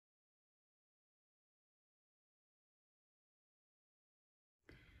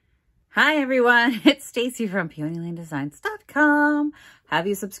Hi everyone, it's Stacy from PeonyLaneDesigns.com. Have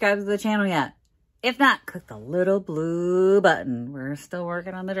you subscribed to the channel yet? If not, click the little blue button. We're still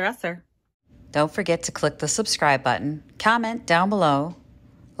working on the dresser. Don't forget to click the subscribe button, comment down below,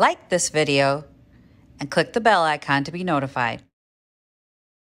 like this video, and click the bell icon to be notified.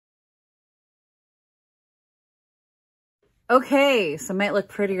 Okay, so it might look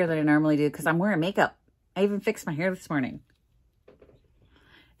prettier than I normally do because I'm wearing makeup. I even fixed my hair this morning.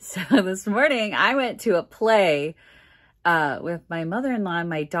 So this morning I went to a play with my mother-in-law and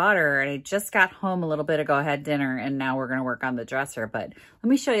my daughter, and I just got home a little bit ago, had dinner, and now we're going to work on the dresser. But let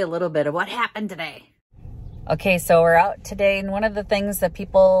me show you a little bit of what happened today. Okay, so we're out today, and one of the things that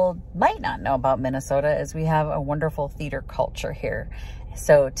people might not know about Minnesota is we have a wonderful theater culture here.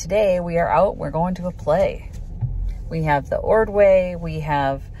 So today we are out, we're going to a play. We have the Ordway, we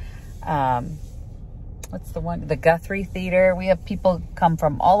have... what's the one? The Guthrie Theater. We have people come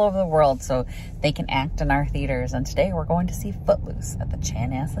from all over the world so they can act in our theaters. And today we're going to see Footloose at the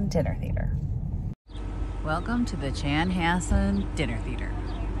Chanhassen Dinner Theater. Welcome to the Chanhassen Dinner Theater.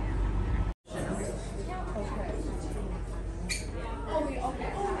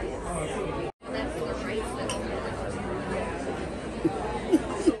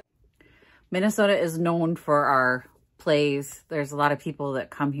 Minnesota is known for our plays. There's a lot of people that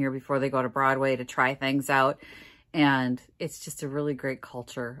come here before they go to Broadway to try things out, and it's just a really great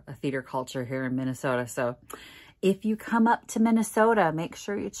culture, a theater culture here in Minnesota. So if you come up to Minnesota, make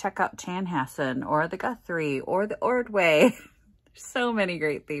sure you check out Chanhassen or the Guthrie or the Ordway. There's so many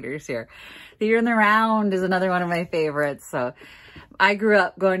great theaters here. Theater in the Round is another one of my favorites. So I grew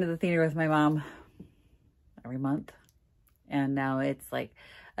up going to the theater with my mom every month, and now it's like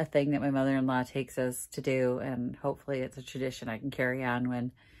a thing that my mother-in-law takes us to do, and hopefully it's a tradition I can carry on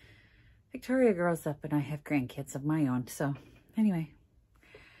when Victoria grows up and I have grandkids of my own. So anyway,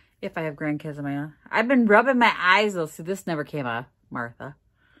 if I have grandkids of my own. I've been rubbing my eyes though, so this never came off, Martha.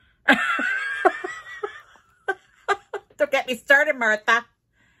 Don't get me started, Martha.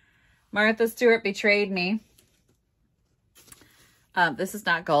 Martha Stewart betrayed me. This is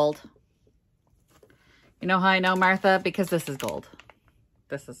not gold. You know how I know, Martha? Because this is gold.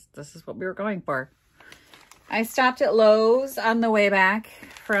 This is what we were going for. I stopped at Lowe's on the way back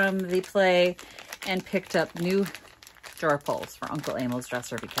from the play and picked up new drawer pulls for Uncle Emil's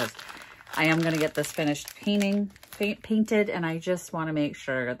dresser because I am going to get this finished painted, and I just want to make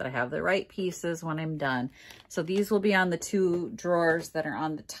sure that I have the right pieces when I'm done. So these will be on the two drawers that are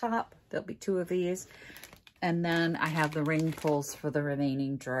on the top. There'll be two of these. And then I have the ring pulls for the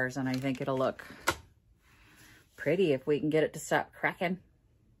remaining drawers, and I think it'll look pretty if we can get it to stop cracking.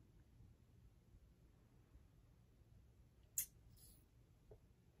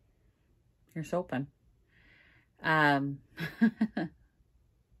 Here's hoping. I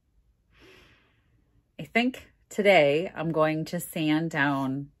think today I'm going to sand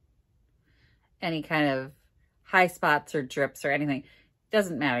down any kind of high spots or drips or anything.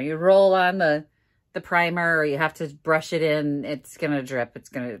 Doesn't matter. You roll on the primer, or you have to brush it in. It's going to drip. It's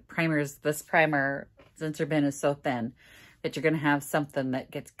going to, this primer, since bin is so thin that you're going to have something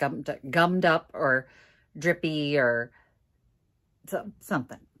that gets gummed up or drippy or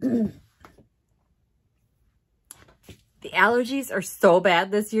something. The allergies are so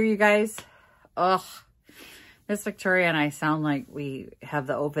bad this year, you guys. Ugh. Miss Victoria and I sound like we have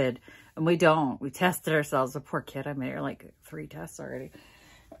the Ovid, and we don't. We tested ourselves. The poor kid, I made her like 3 tests already.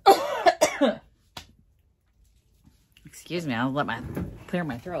 Excuse me, I'll clear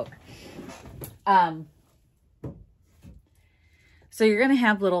my throat. So you're gonna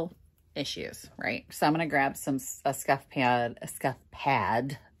have little issues, right? So I'm gonna grab a scuff pad,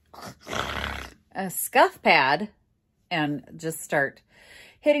 and just start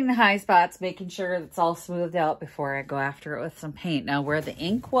hitting the high spots, making sure it's all smoothed out before I go after it with some paint. Now, where the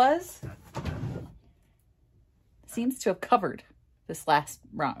ink was, seems to have covered this last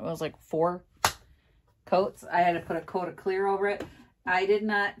round. It was like 4 coats. I had to put a coat of clear over it. I did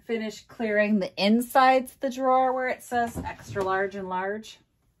not finish clearing the insides of the drawer where it says extra large and large.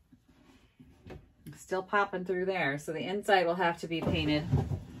 Still popping through there. So the inside will have to be painted.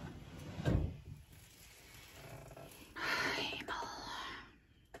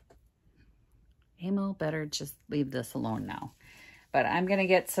 Emil, better just leave this alone now. But I'm going to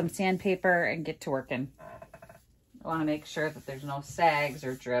get some sandpaper and get to working. I want to make sure that there's no sags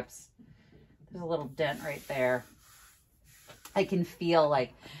or drips. There's a little dent right there. I can feel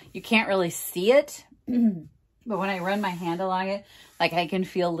like, you can't really see it, but when I run my hand along it, like I can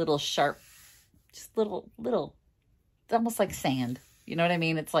feel little sharp, just little, it's almost like sand. You know what I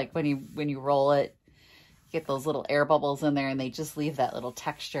mean? It's like when you roll it, get those little air bubbles in there, and they just leave that little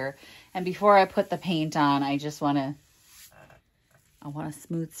texture. And before I put the paint on, I want a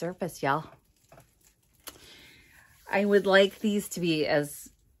smooth surface, y'all. I would like these to be as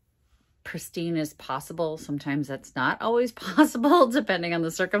pristine as possible. Sometimes that's not always possible, depending on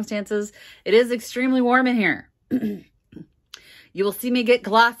the circumstances. It is extremely warm in here. You will see me get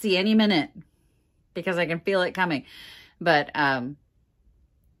glossy any minute because I can feel it coming. But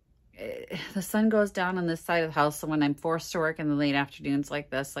the sun goes down on this side of the house, so when I'm forced to work in the late afternoons like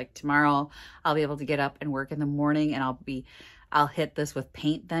this, like tomorrow, I'll be able to get up and work in the morning, and I'll hit this with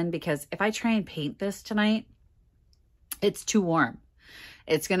paint then, because if I try and paint this tonight, it's too warm.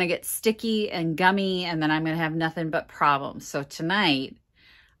 It's going to get sticky and gummy, and then I'm going to have nothing but problems. So tonight,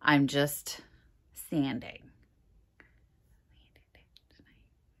 I'm just sanding.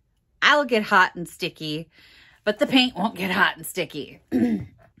 I'll get hot and sticky, but the paint won't get hot and sticky.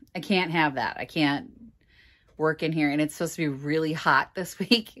 I can't have that. I can't work in here, and it's supposed to be really hot this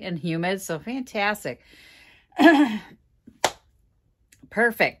week and humid, so fantastic.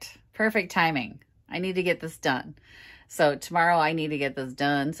 Perfect timing. I need to get this done. So tomorrow I need to get this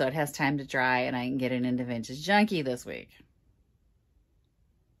done so it has time to dry and I can get it into Vintage Junkie this week.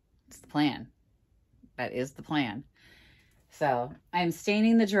 It's the plan. That is the plan. So I'm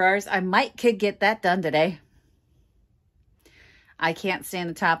staining the drawers. I could get that done today. I can't stain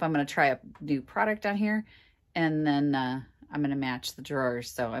the top. I'm going to try a new product on here, and then I'm going to match the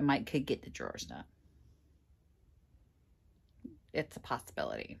drawers. So I could get the drawers done. It's a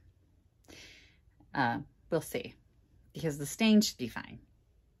possibility. We'll see, because the stain should be fine.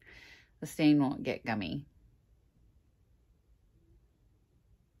 The stain won't get gummy.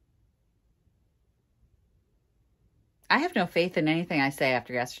 I have no faith in anything I say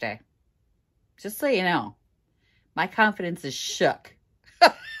after yesterday. Just so you know, my confidence is shook.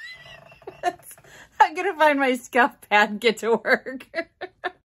 I'm going to find my scuff pad and get to work.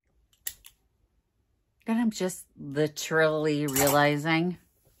 And I'm just literally realizing,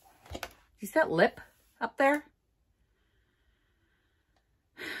 is that lip up there?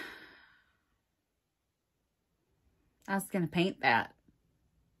 I was going to paint that.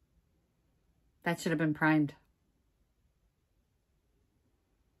 That should have been primed.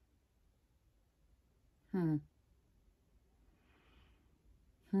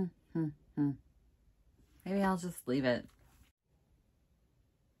 Maybe I'll just leave it.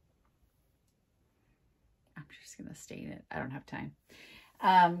 I'm just going to stain it. I don't have time.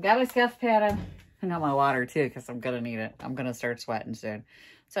 Got my scuff pad on. I got my water too, because I'm going to need it. I'm going to start sweating soon.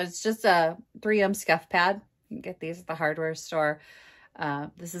 So it's just a 3M scuff pad. You can get these at the hardware store.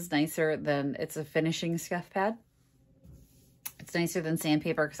 This is nicer than, it's a finishing scuff pad. It's nicer than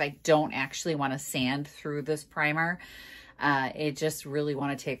sandpaper because I don't actually want to sand through this primer. I just really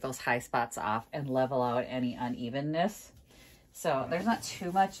want to take those high spots off and level out any unevenness. So there's not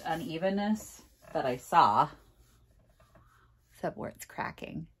too much unevenness that I saw, except where it's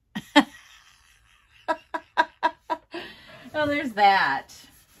cracking. Oh, there's that.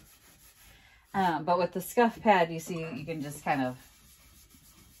 But with the scuff pad, you see, you can just kind of,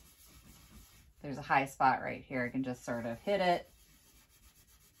 there's a high spot right here. I can just sort of hit it.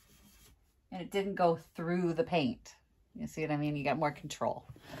 And it didn't go through the paint. You see what I mean? You got more control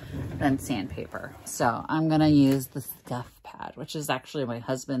than sandpaper. So I'm going to use the scuff pad, which is actually my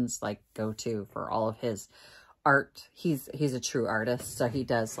husband's like go-to for all of his art. He's a true artist. So he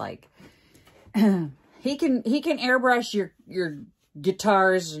does like, he can airbrush your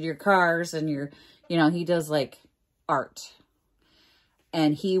guitars, your cars, and your, you know, he does like art.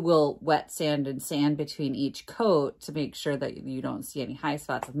 And he will wet sand and sand between each coat to make sure that you don't see any high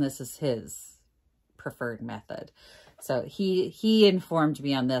spots. And this is his preferred method. So he informed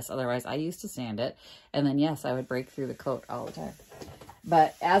me on this. Otherwise, I used to sand it. And then, yes, I would break through the coat all the time.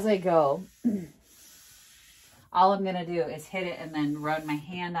 But as I go, all I'm going to do is hit it and then run my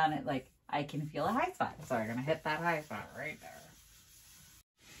hand on it like I can feel a high spot. So I'm going to hit that high spot right there.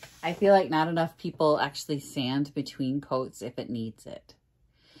 I feel like not enough people actually sand between coats if it needs it.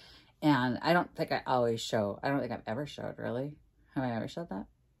 And I don't think I always show. I don't think I've ever showed, really. Have I ever showed that?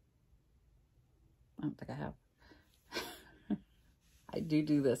 I don't think I have. I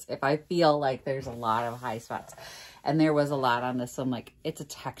do this if I feel like there's a lot of high spots. And there was a lot on this. So I'm like, it's a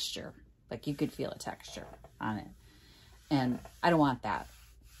texture. Like you could feel a texture on it. And I don't want that.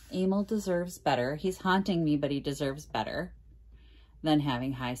 Emil deserves better. He's haunting me, but he deserves better than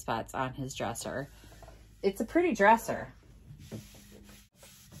having high spots on his dresser. It's a pretty dresser.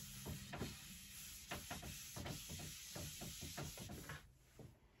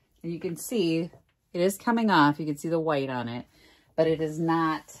 And you can see it is coming off. You can see the white on it, but it is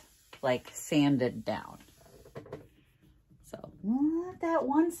not like sanded down. So, that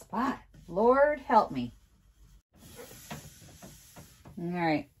one spot. Lord help me. All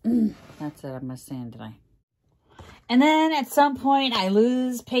right. That's it. I'm going to sand tonight. And then at some point, I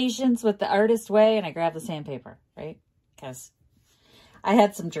lose patience with the artist way and I grab the sandpaper, right? Because I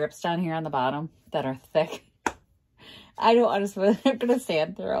had some drips down here on the bottom that are thick. I don't want to, I'm going to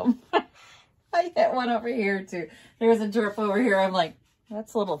sand through them. I hit one over here too. There's a drip over here. I'm like,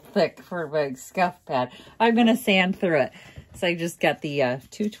 that's a little thick for my scuff pad. I'm going to sand through it. So I just got the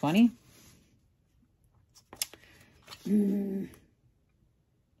 220.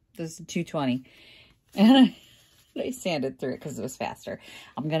 This is 220. And I sanded through it because it was faster.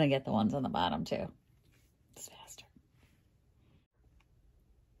 I'm going to get the ones on the bottom too. It's faster.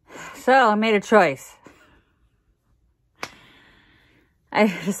 So I made a choice. I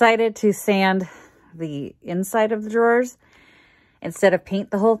decided to sand the inside of the drawers instead of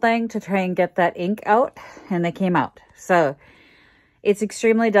paint the whole thing to try and get that ink out, and they came out. So it's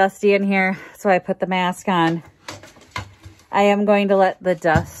extremely dusty in here, so I put the mask on. I am going to let the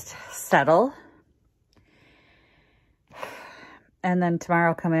dust settle. And then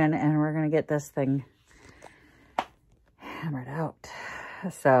tomorrow I'll come in and we're going to get this thing hammered out.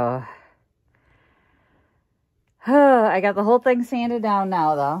 So, I got the whole thing sanded down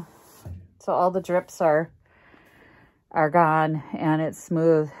now though. So all the drips are gone and it's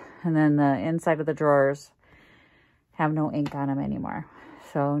smooth. And then the inside of the drawers have no ink on them anymore.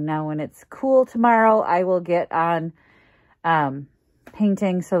 So now when it's cool tomorrow, I will get on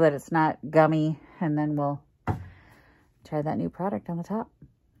painting so that it's not gummy, and then we'll try that new product on the top.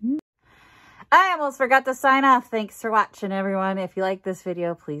 I almost forgot to sign off. Thanks for watching, everyone. If you like this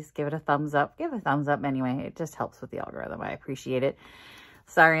video, please give it a thumbs up. Give a thumbs up anyway. It just helps with the algorithm. I appreciate it.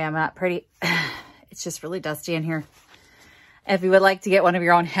 Sorry I'm not pretty. It's just really dusty in here. If you would like to get one of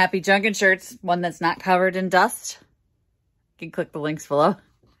your own Happy Junkin' shirts, one that's not covered in dust, you can click the links below.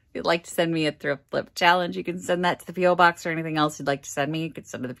 If you'd like to send me a Thrift Flip challenge, you can send that to the P.O. Box, or anything else you'd like to send me, you can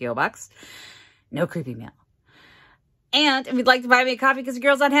send to the P.O. Box. No creepy mail. And if you'd like to buy me a coffee because the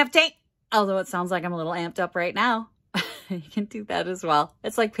girls on half tank, although it sounds like I'm a little amped up right now, you can do that as well.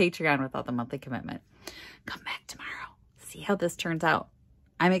 It's like Patreon without the monthly commitment. Come back tomorrow. See how this turns out.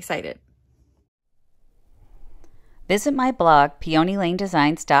 I'm excited. Visit my blog,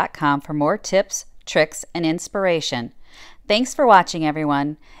 peonylanedesigns.com, for more tips, tricks, and inspiration. Thanks for watching,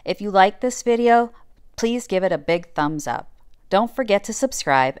 everyone. If you like this video, please give it a big thumbs up. Don't forget to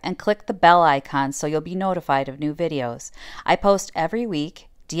subscribe and click the bell icon so you'll be notified of new videos. I post every week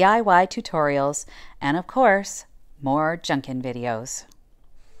DIY tutorials and, of course, more Junkin' videos.